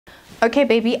Okay,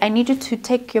 baby, I need you to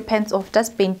take your pants off.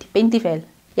 Just bend well.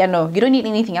 Yeah, no, you don't need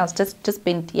anything else. Just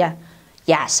bend. Yeah.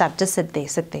 Yeah, sharp. Just sit there.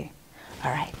 Sit there.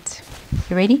 All right.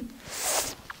 You ready?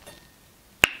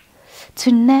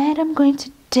 Tonight I'm going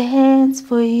to dance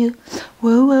for you.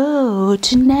 Whoa, whoa.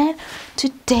 Tonight to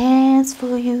dance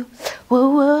for you. Whoa,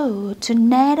 whoa.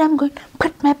 Tonight I'm going to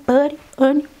put my body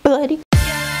on your body.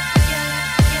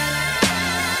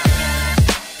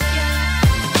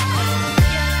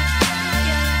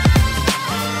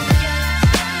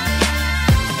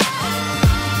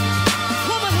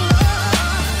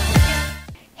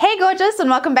 Hey gorgeous, and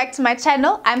welcome back to my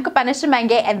channel. I'm Kopano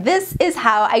Shimange, and this is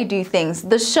how I do things.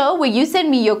 The show where you send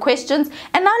me your questions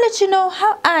and I'll let you know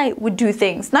how I would do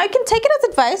things. Now you can take it as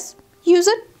advice, use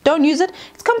it, don't use it,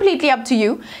 it's completely up to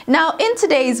you. Now in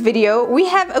today's video, we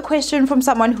have a question from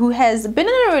someone who has been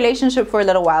in a relationship for a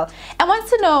little while and wants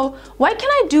to know, what can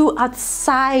I do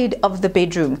outside of the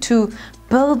bedroom to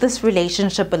build this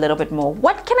relationship a little bit more?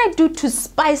 What can I do to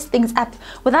spice things up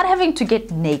without having to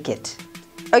get naked?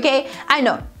 Okay, I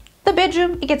know. The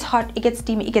bedroom, it gets hot, it gets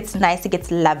steamy, it gets nice, it gets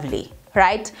lovely,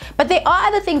 right? But there are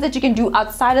other things that you can do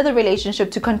outside of the relationship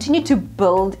to continue to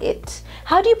build it.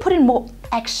 How do you put in more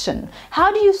action?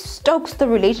 How do you stoke the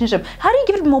relationship? How do you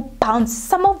give it more bounce,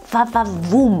 some more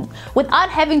va-va-voom, without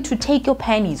having to take your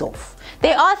panties off?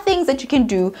 There are things that you can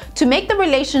do to make the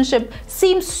relationship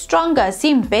seem stronger,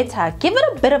 seem better, give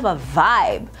it a bit of a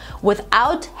vibe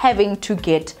without having to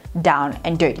get down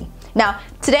and dirty. Now,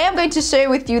 today I'm going to share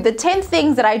with you the 10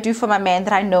 things that I do for my man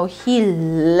that I know he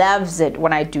loves it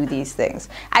when I do these things.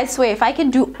 I swear, if I can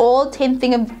do all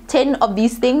 10 of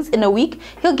these things in a week,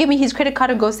 he'll give me his credit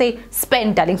card and go say,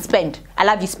 spend, darling, spend. I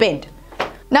love you, spend.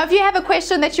 Now, if you have a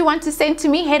question that you want to send to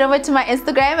me, head over to my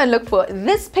Instagram and look for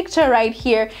this picture right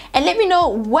here and let me know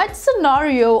what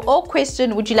scenario or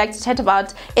question would you like to chat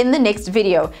about in the next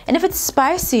video. And if it's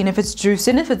spicy and if it's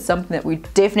juicy and if it's something that we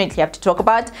definitely have to talk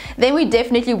about, then we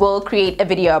definitely will create a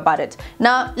video about it.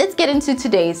 Now, let's get into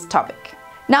today's topic.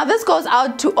 Now, this goes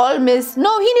out to all Miss,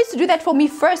 no, he needs to do that for me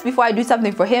first before I do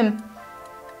something for him.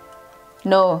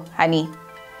 No, honey,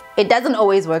 it doesn't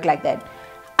always work like that.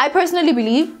 I personally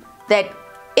believe that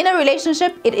in a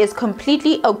relationship, it is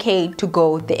completely okay to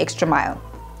go the extra mile.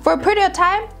 For a period of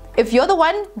time, if you're the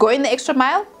one going the extra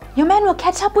mile, your man will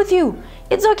catch up with you.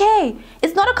 It's okay.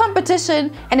 It's not a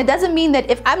competition, and it doesn't mean that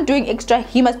if I'm doing extra,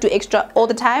 he must do extra all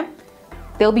the time.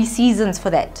 There'll be seasons for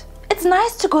that. It's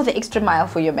nice to go the extra mile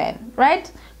for your man,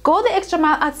 right? Go the extra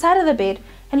mile outside of the bed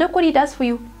and look what he does for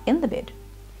you in the bed.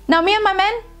 Now, me and my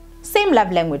man, same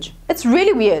love language. It's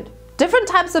really weird. Different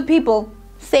types of people,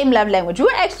 same love language. We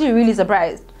were actually really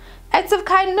surprised. Acts of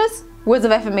kindness, words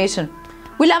of affirmation.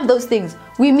 We love those things.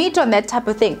 We meet on that type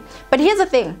of thing. But here's the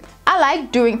thing. I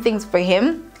like doing things for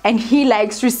him and he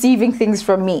likes receiving things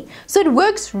from me. So it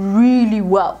works really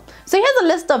well. So here's a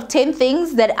list of 10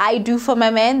 things that I do for my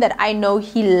man that I know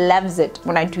he loves it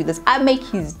when I do this. I make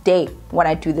his day when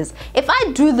I do this. If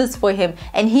I do this for him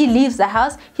and he leaves the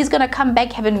house, he's gonna come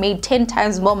back having made 10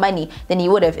 times more money than he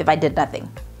would have if I did nothing.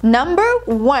 Number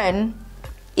 1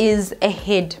 is a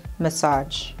head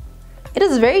massage. It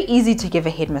is very easy to give a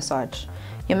head massage.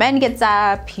 Your man gets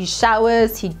up, he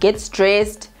showers, he gets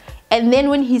dressed, and then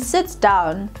when he sits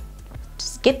down,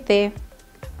 just get there,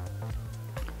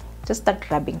 just start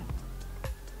rubbing.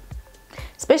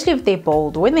 Especially if they're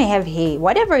bald, when they have hair,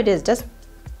 whatever it is, just,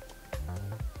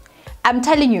 I'm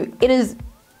telling you, it is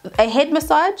a head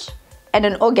massage and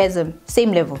an orgasm,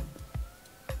 same level.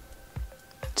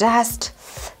 Just,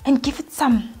 and give it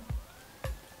some.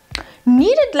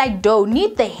 Knead it like dough.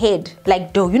 Knead the head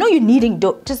like dough. You know you're kneading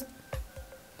dough. Just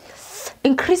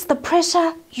increase the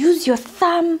pressure. Use your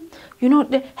thumb. You know,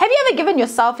 have you ever given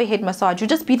yourself a head massage? You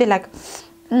just be there like,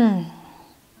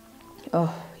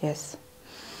 oh, yes.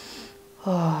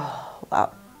 Oh,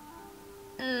 wow.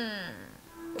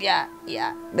 Yeah.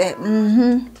 Yeah.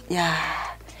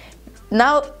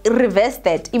 Now reverse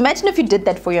that. Imagine if you did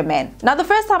that for your man. Now the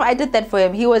first time I did that for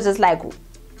him, he was just like,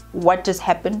 what just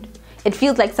happened? It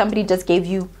feels like somebody just gave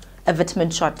you a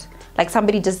vitamin shot. Like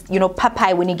somebody just, you know,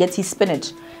 Popeye when he gets his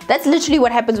spinach. That's literally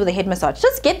what happens with a head massage.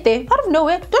 Just get there, out of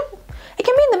nowhere. It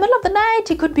can be in the middle of the night.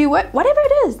 It could be whatever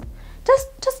it is.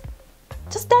 Just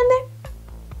stand there.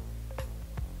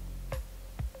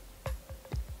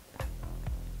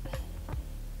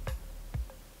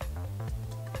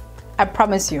 I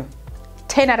promise you,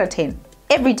 10 out of 10.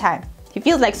 Every time. He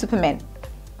feels like Superman.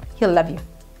 He'll love you.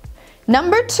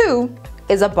 Number 2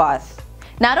 is a bath.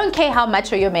 Now I don't care how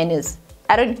macho your man is.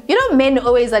 You know, men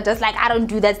always are just like, I don't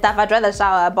do that stuff. I'd rather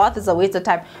shower. A bath is a waste of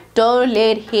time. Don't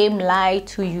let him lie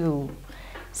to you.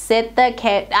 Set the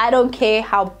cat. I don't care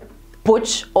how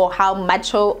butch or how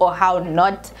macho or how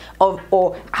not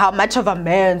or how much of a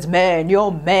man's man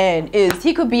your man is.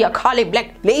 He could be a Carly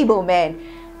Black Label man.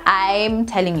 I'm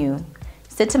telling you,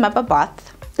 set him up a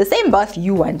bath, the same bath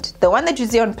you want, the one that you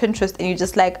see on Pinterest and you're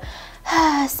just like,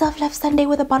 self-love Sunday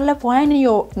with a bottle of wine in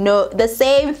your, no, the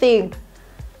same thing.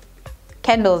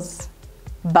 Candles,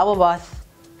 bubble bath,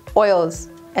 oils,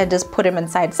 and just put him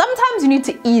inside. Sometimes you need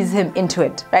to ease him into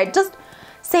it, right? Just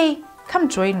say, come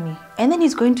join me, and then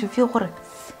he's going to feel,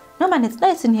 no man, it's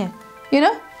nice in here, you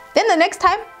know. Then the next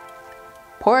time,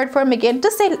 pour it for him again.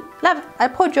 Just say, love, I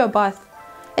poured you a bath.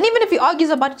 And even if he argues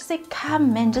about it, just say,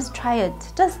 come man, just try it.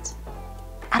 Just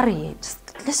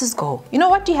let's just go. You know,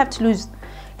 what do you have to lose?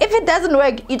 If it doesn't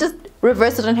work, you just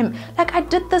reverse it on him. Like, I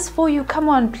did this for you, come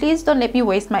on, please don't let me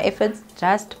waste my efforts.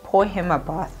 Just pour him a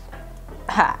bath.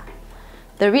 Ha.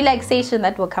 The relaxation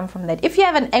that will come from that. If you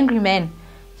have an angry man,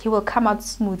 he will come out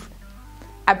smooth.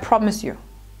 I promise you.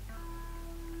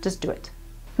 Just do it.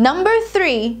 Number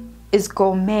 3 is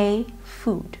gourmet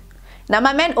food. Now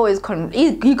my man always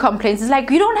he complains. He's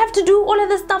like, you don't have to do all of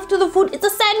this stuff to the food. It's a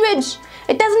sandwich.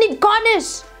 It doesn't need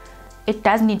garnish. It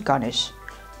does need garnish.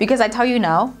 Because I tell you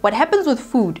now, what happens with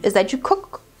food is that you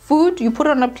cook food, you put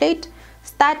it on a plate,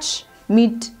 starch,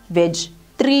 meat, veg,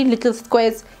 3 little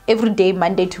squares every day,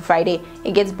 Monday to Friday.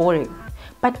 It gets boring.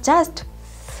 But just,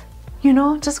 you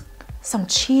know, just some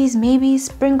cheese, maybe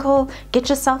sprinkle, get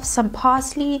yourself some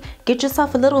parsley, get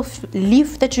yourself a little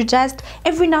leaf that you just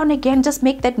every now and again just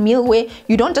make that meal where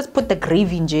you don't just put the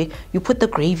gravy in there, you put the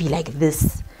gravy like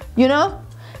this, you know.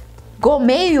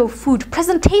 Gourmet your food.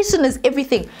 Presentation is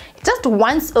everything. Just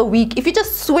once a week, if you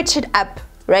just switch it up,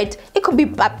 right? It could be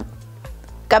pap,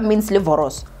 means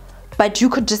livoros, but you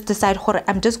could just decide,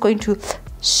 I'm just going to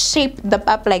shape the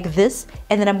pap like this,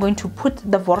 and then I'm going to put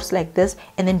the vors like this,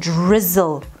 and then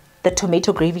drizzle the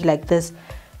tomato gravy like this.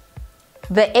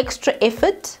 The extra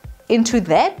effort into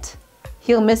that,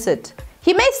 he'll miss it.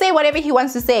 He may say whatever he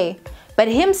wants to say, but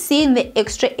him seeing the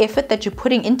extra effort that you're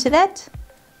putting into that,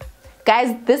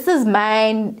 guys, this is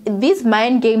these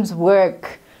mind games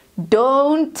work.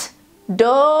 Don't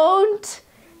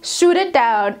shoot it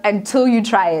down until you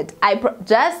try it.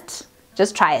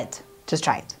 Just try it. Just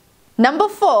try it. Number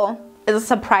 4 is a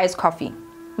surprise coffee.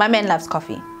 My man loves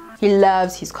coffee. He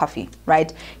loves his coffee,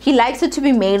 right? He likes it to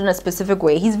be made in a specific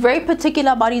way. He's very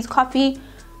particular about his coffee.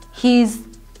 He's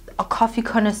a coffee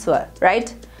connoisseur,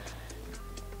 right?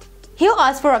 He'll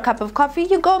ask for a cup of coffee,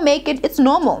 you go make it, it's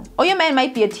normal. Or your man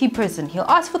might be a tea person. He'll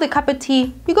ask for the cup of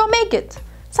tea, you go make it.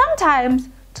 Sometimes,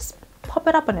 just pop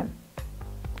it up on him.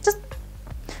 Just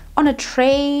on a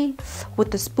tray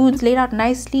with the spoons laid out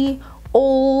nicely,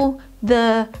 all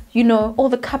the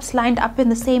cups lined up in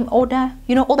the same order,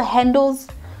 all the handles.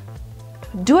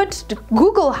 Do it.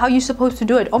 Google how you're supposed to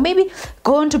do it, or maybe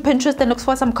go into Pinterest and look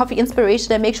for some coffee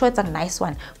inspiration and make sure it's a nice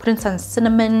one. Put in some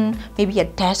cinnamon, maybe a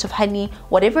dash of honey,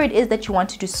 whatever it is that you want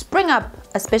to do. Spring up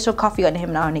a special coffee on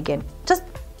him now and again. Just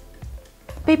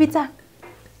baby ta.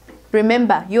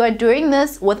 Remember, you are doing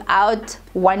this without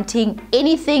wanting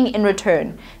anything in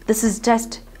return. This is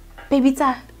just baby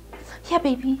ta. Yeah,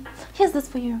 baby, here's this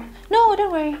for you. No,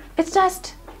 don't worry. It's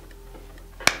just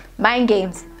mind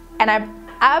games, and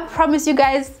I promise you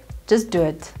guys, just do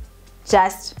it.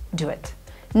 Just do it.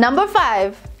 Number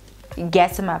 5,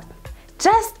 gas him up.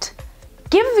 Just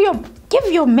give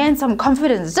your man some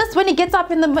confidence. Just when he gets up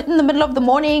in the middle of the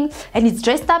morning and he's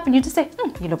dressed up and you just say,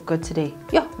 you look good today.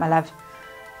 Yo, my love.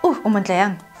 Ooh,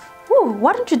 umantlayang. Ooh,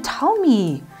 why don't you tell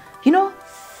me?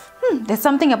 There's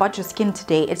something about your skin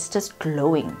today. It's just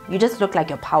glowing. You just look like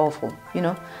you're powerful,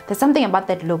 There's something about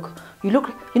that look.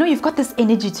 You've got this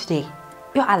energy today.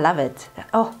 Yo, I love it.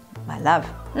 Oh, my love.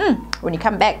 When you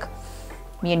come back,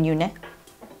 me and you, ne?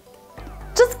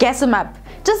 Just gas him up.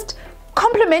 Just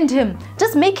compliment him.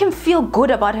 Just make him feel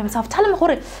good about himself. Tell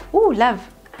him, ooh, love,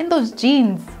 and those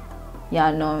jeans.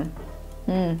 Yeah, no.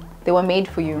 They were made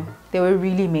for you. They were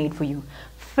really made for you.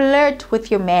 Flirt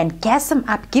with your man. Gas him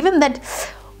up. Give him that,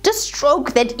 just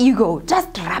stroke that ego.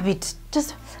 Just rub it.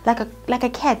 Just like a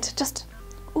cat. Just,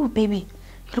 ooh, baby,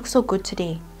 you look so good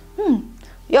today.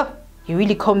 Yo. You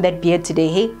really combed that beard today,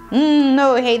 hey?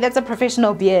 No, hey, that's a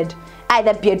professional beard.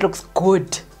 That beard looks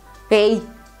good. Hey,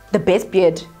 the best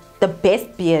beard. The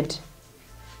best beard.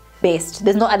 Best.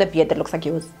 There's no other beard that looks like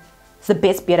yours. It's the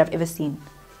best beard I've ever seen.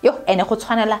 Yo,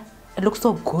 it looks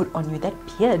so good on you, that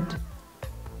beard.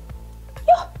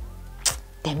 Yo,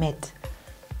 damn it.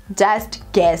 Just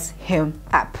gas him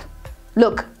up.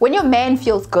 Look, when your man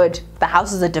feels good, the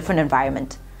house is a different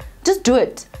environment. Just do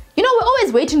it. We're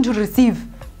always waiting to receive.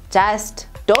 Just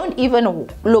don't even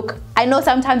look. I know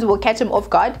sometimes we'll catch him off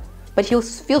guard, but he'll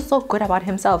feel so good about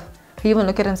himself He even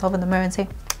look at himself in the mirror and say,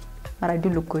 but I do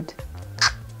look good.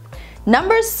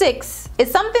 Number 6 is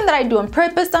something that I do on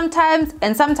purpose sometimes,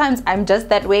 and sometimes I'm just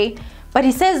that way. But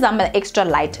he says I'm an extra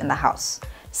light in the house.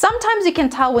 Sometimes you can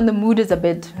tell when the mood is a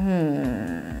bit,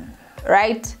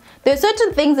 right? There are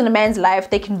certain things in a man's life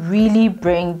that can really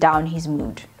bring down his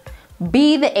mood.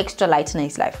 Be the extra light in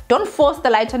his life. Don't force the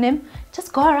light on him.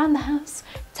 Just go around the house.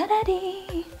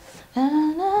 Ta-da-dee. Na,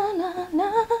 na, na,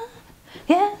 na.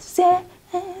 Yes, yes.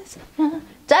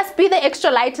 Just be the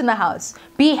extra light in the house.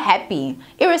 Be happy.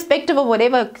 Irrespective of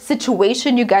whatever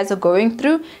situation you guys are going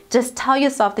through, just tell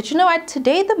yourself that, you know what,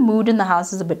 today the mood in the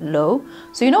house is a bit low.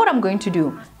 So you know what I'm going to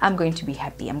do? I'm going to be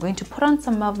happy. I'm going to put on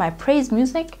some of my praise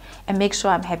music and make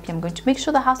sure I'm happy. I'm going to make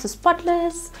sure the house is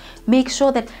spotless. Make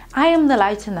sure that I am the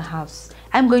light in the house.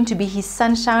 I'm going to be his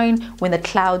sunshine when the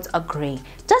clouds are gray.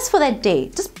 Just for that day,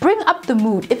 just bring up the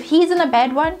mood. If he's in a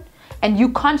bad one and you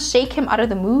can't shake him out of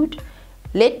the mood,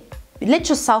 let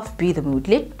yourself be the mood.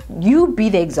 Let you be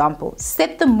the example.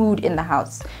 Set the mood in the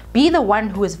house. Be the one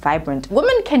who is vibrant.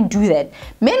 Women can do that.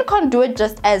 Men can't do it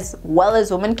just as well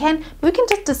as women can, but we can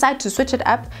just decide to switch it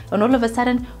up, and all of a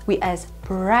sudden we're as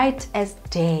bright as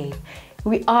day.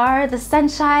 We are the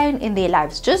sunshine in their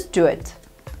lives. Just do it.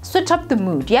 Switch up the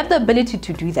mood. You have the ability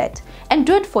to do that, and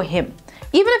do it for him.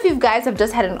 Even if you guys have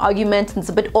just had an argument and it's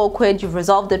a bit awkward, you've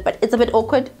resolved it, but it's a bit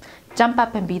awkward, jump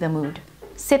up and be the mood.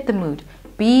 Set the mood.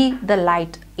 Be the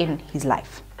light in his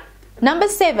life. Number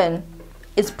 7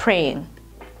 is praying.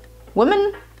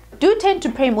 Women do tend to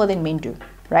pray more than men do,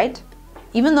 right?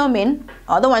 Even though men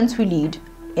are the ones who lead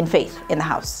in faith in the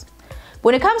house.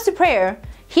 When it comes to prayer,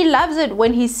 he loves it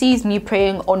when he sees me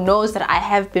praying or knows that I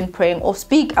have been praying or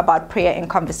speak about prayer in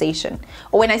conversation.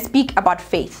 Or when I speak about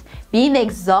faith, being the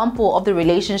example of the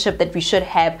relationship that we should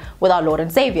have with our Lord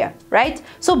and Savior, right?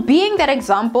 So being that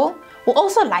example will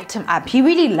also light him up. He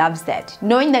really loves that.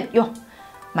 Knowing that,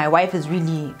 my wife is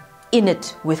really in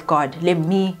it with God. Let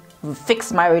me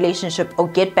fix my relationship or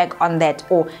get back on that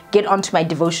or get onto my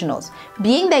devotionals.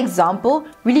 Being the example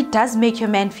really does make your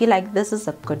man feel like this is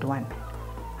a good one.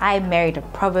 I married a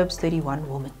Proverbs 31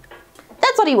 woman.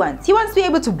 That's what he wants. He wants to be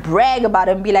able to brag about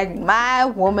it and be like, my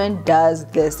woman does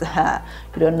this.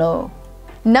 You don't know.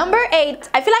 Number 8,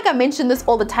 I feel like I mention this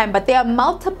all the time, but there are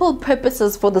multiple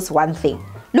purposes for this one thing.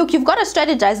 Look, you've got to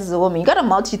strategize as a woman. You got to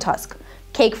multitask.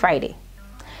 Cake Friday.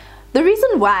 The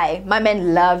reason why my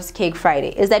man loves Cake Friday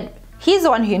is that he's the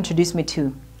one who introduced me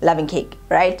to loving cake,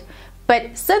 right?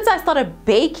 But since I started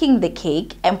baking the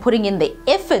cake and putting in the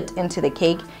effort into the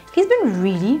cake, he's been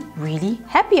really, really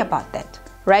happy about that,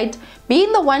 right?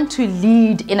 Being the one to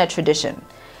lead in a tradition.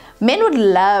 Men would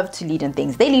love to lead in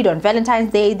things. They lead on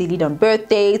Valentine's Day, they lead on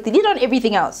birthdays, they lead on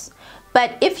everything else.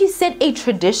 But if you set a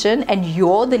tradition and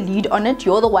you're the lead on it,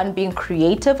 you're the one being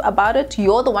creative about it,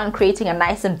 you're the one creating a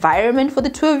nice environment for the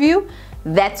two of you,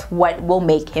 that's what will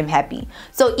make him happy.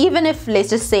 So even if, let's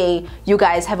just say, you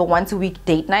guys have a once a week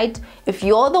date night, if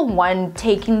you're the one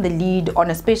taking the lead on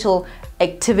a special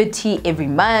activity every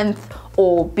month,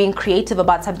 or being creative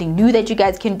about something new that you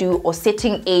guys can do, or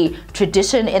setting a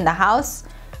tradition in the house,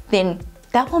 then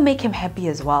that will make him happy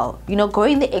as well. You know,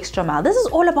 going the extra mile. This is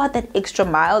all about that extra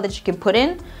mile that you can put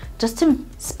in just to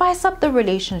spice up the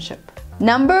relationship.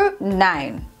 Number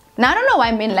 9. Now, I don't know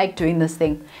why men like doing this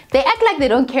thing. They act like they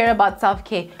don't care about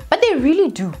self-care, but they really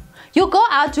do. You'll go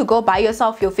out to go buy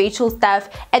yourself your facial stuff,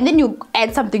 and then you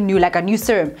add something new, like a new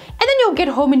serum. And then you'll get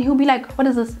home and he'll be like, what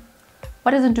is this?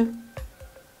 What does it do?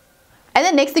 And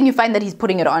then next thing you find that he's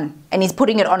putting it on, and he's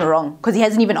putting it on wrong because he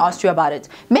hasn't even asked you about it.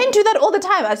 Men do that all the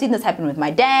time. I've seen this happen with my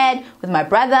dad, with my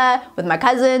brother, with my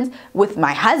cousins, with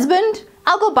my husband.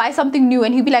 I'll go buy something new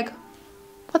and he'll be like,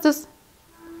 what's this?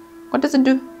 What does it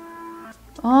do?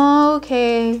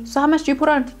 Okay, so how much do you put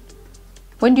on?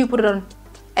 When do you put it on?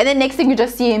 And then next thing you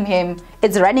just see him,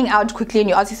 it's running out quickly, and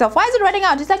you ask yourself, why is it running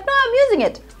out? He's like, no, I'm using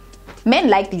it. Men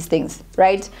like these things,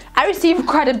 right? I receive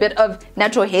quite a bit of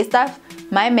natural hair stuff.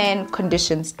 My man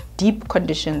deep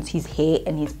conditions his hair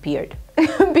and his beard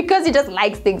because he just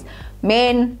likes things.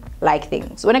 Men like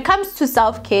things. When it comes to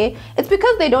self-care, it's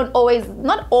because they don't always,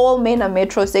 not all men are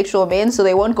metrosexual men, so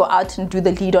they won't go out and do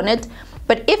the lead on it.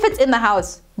 But if it's in the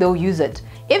house, they'll use it.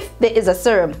 If there is a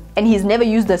serum and he's never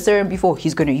used the serum before,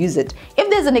 he's going to use it. If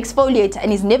there's an exfoliator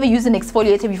and he's never used an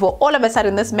exfoliator before, all of a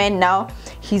sudden this man now,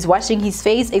 he's washing his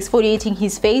face, exfoliating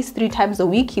his face 3 times a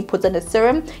week. He puts on a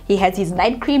serum. He has his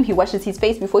night cream. He washes his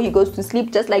face before he goes to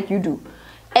sleep, just like you do.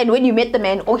 And when you met the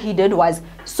man, all he did was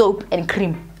soap and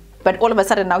cream. But all of a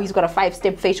sudden now he's got a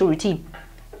 5-step facial routine.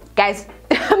 Guys,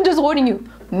 I'm just warning you.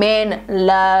 Men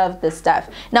love this stuff.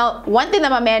 Now, one thing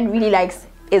that my man really likes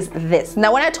is this.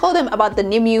 Now, when I told him about the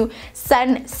Nimu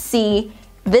Sun Sea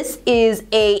This is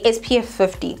a SPF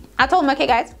 50. I told him, okay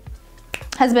guys,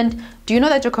 husband, do you know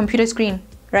that your computer screen,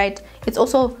 right, it's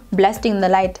also blasting the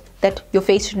light that your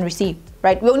face shouldn't receive,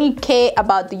 right? We only care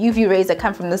about the UV rays that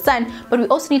come from the sun, but we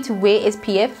also need to wear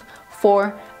SPF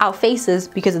for our faces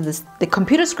because of the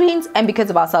computer screens and because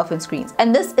of our cell phone screens.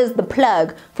 And this is the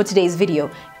plug for today's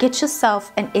video. Get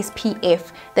yourself an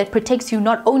SPF that protects you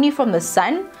not only from the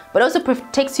sun, but also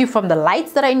protects you from the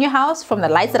lights that are in your house, from the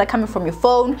lights that are coming from your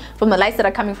phone, from the lights that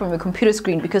are coming from your computer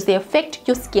screen, because they affect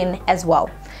your skin as well.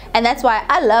 And that's why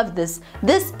I love this.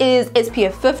 This is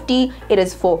SPF 50. It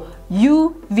is for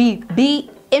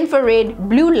UVB, infrared,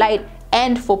 blue light,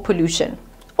 and for pollution.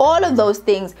 All of those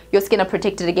things your skin are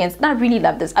protected against, and I really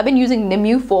love this. I've been using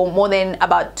Nimu for more than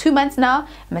about 2 months now,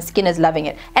 and my skin is loving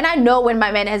it. And I know when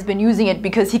my man has been using it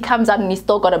because he comes out and he's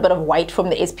still got a bit of white from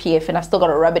the SPF, and I've still got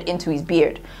to rub it into his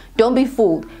beard. Don't be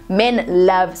fooled. Men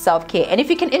love self-care, and if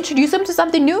you can introduce them to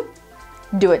something new,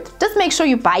 do it. Just make sure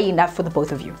you buy enough for the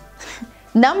both of you.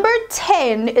 Number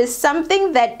 10 is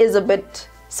something that is a bit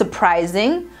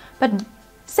surprising, but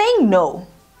saying no.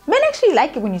 Men actually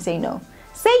like it when you say no.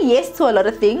 Say yes to a lot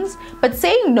of things, but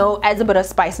saying no adds a bit of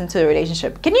spice into a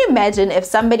relationship. Can you imagine if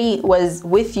somebody was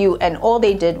with you and all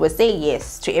they did was say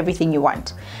yes to everything you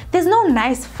want? There's no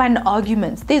nice, fun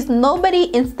arguments. There's nobody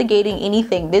instigating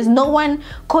anything. There's no one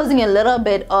causing a little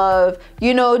bit of,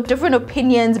 you know, different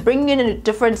opinions, bringing in a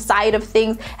different side of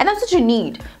things. And that's what you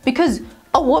need, because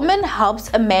a woman helps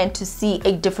a man to see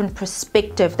a different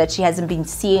perspective that she hasn't been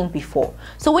seeing before.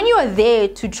 So when you are there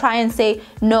to try and say,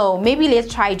 no, maybe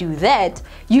let's try do that,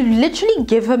 you literally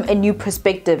give him a new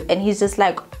perspective, and he's just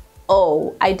like,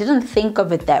 oh, I didn't think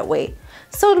of it that way.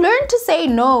 So learn to say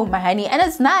no, my honey, and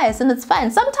it's nice and it's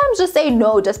fun. Sometimes just say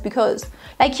no just because.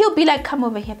 Like, he'll be like, come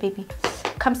over here, baby.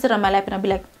 Come sit on my lap, and I'll be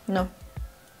like, no.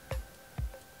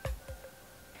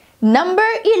 Number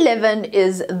 11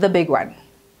 is the big one.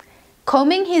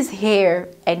 Combing his hair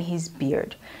and his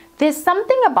beard. There's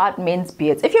something about men's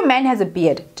beards. If your man has a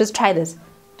beard, just try this.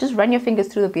 Just run your fingers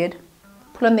through the beard.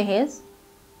 Pull on the hairs.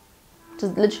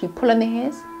 Just literally pull on the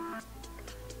hairs.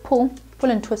 Pull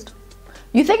and twist.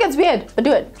 You think it's weird, but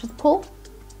do it. Just pull,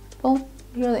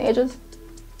 here on the edges.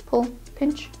 Pull,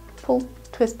 pinch, pull,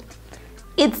 twist.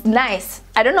 It's nice.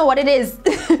 I don't know what it is,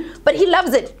 but he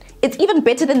loves it. It's even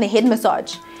better than the head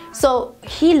massage. So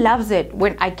he loves it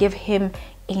when I give him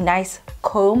a nice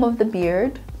comb of the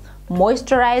beard,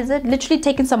 moisturize it, literally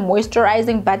taking some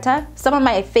moisturizing butter. Some of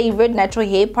my favorite natural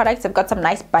hair products have got some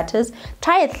nice butters.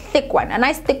 Try a thick one, a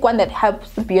nice thick one that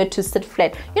helps the beard to sit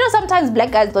flat. You know, sometimes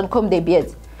black guys don't comb their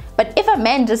beards, but if a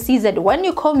man just sees that when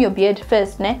you comb your beard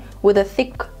first, with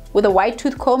a white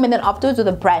tooth comb, and then afterwards with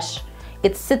a brush,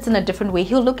 it sits in a different way,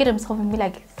 he'll look at himself and be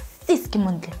like,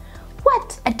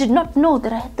 what? I did not know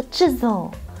that I had the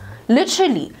chisel.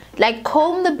 Literally, like,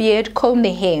 comb the beard, comb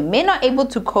the hair. Men are able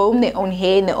to comb their own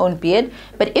hair and their own beard,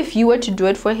 but if you were to do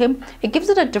it for him, it gives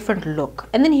it a different look.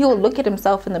 And then he'll look at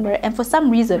himself in the mirror, and for some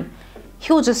reason,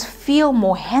 he'll just feel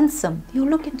more handsome. He'll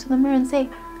look into the mirror and say,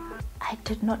 I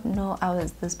did not know I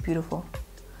was this beautiful.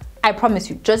 I promise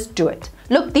you, just do it.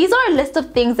 Look, these are a list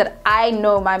of things that I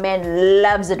know my man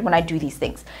loves it when I do these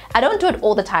things. I don't do it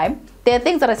all the time. There are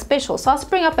things that are special. So I'll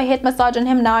spring up a head massage on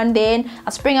him now and then.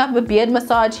 I'll spring up a beard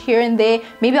massage here and there.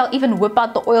 Maybe I'll even whip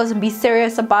out the oils and be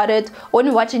serious about it. Or when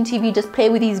we're watching TV, just play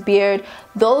with his beard.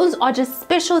 Those are just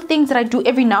special things that I do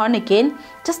every now and again,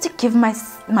 just to give my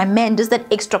man just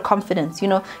that extra confidence, you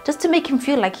know, just to make him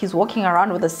feel like he's walking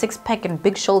around with a six-pack and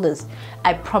big shoulders.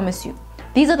 I promise you.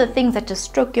 These are the things that just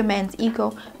stroke your man's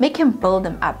ego, make him build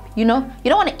him up, you know? You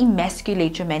don't want to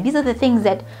emasculate your man. These are the things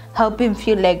that help him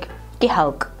feel like, "Ke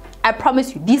Hulk." I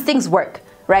promise you, these things work,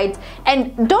 right?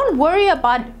 And don't worry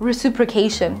about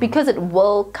reciprocation, because it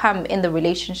will come in the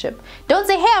relationship. Don't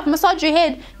say, hey, I've massaged your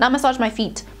head, now massage my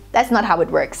feet. That's not how it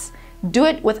works. Do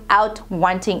it without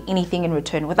wanting anything in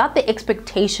return, without the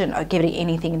expectation of getting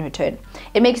anything in return.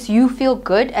 It makes you feel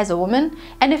good as a woman,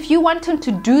 and if you want him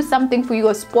to do something for you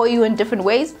or spoil you in different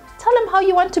ways, tell him how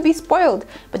you want to be spoiled,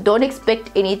 but don't expect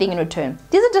anything in return.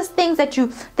 These are just things that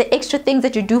the extra things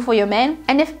that you do for your man.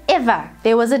 And if ever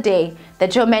there was a day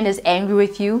that your man is angry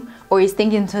with you, or he's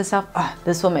thinking to himself, oh,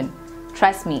 this woman,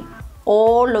 trust me,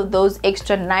 all of those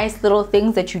extra nice little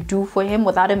things that you do for him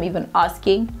without him even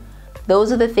asking,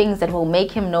 those are the things that will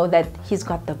make him know that he's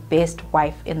got the best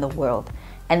wife in the world,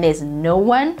 and there's no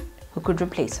one who could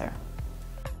replace her.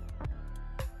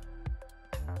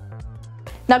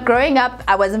 Now, growing up,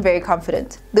 I wasn't very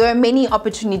confident. There were many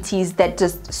opportunities that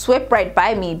just swept right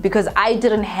by me because I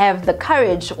didn't have the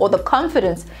courage or the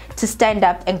confidence to stand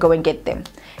up and go and get them.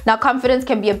 Now, confidence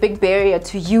can be a big barrier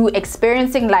to you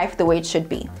experiencing life the way it should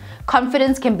be.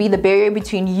 Confidence can be the barrier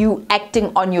between you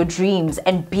acting on your dreams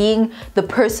and being the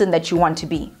person that you want to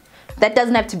be. That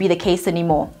doesn't have to be the case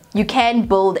anymore. You can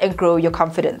build and grow your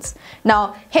confidence.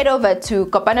 Now, head over to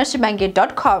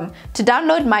kopanoshimange.com to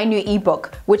download my new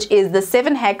ebook, which is the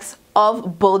 7 hacks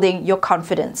of building your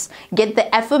confidence. Get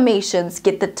the affirmations,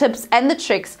 get the tips and the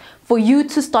tricks for you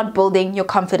to start building your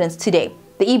confidence today.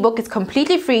 The ebook is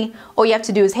completely free. All you have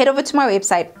to do is head over to my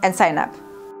website and sign up.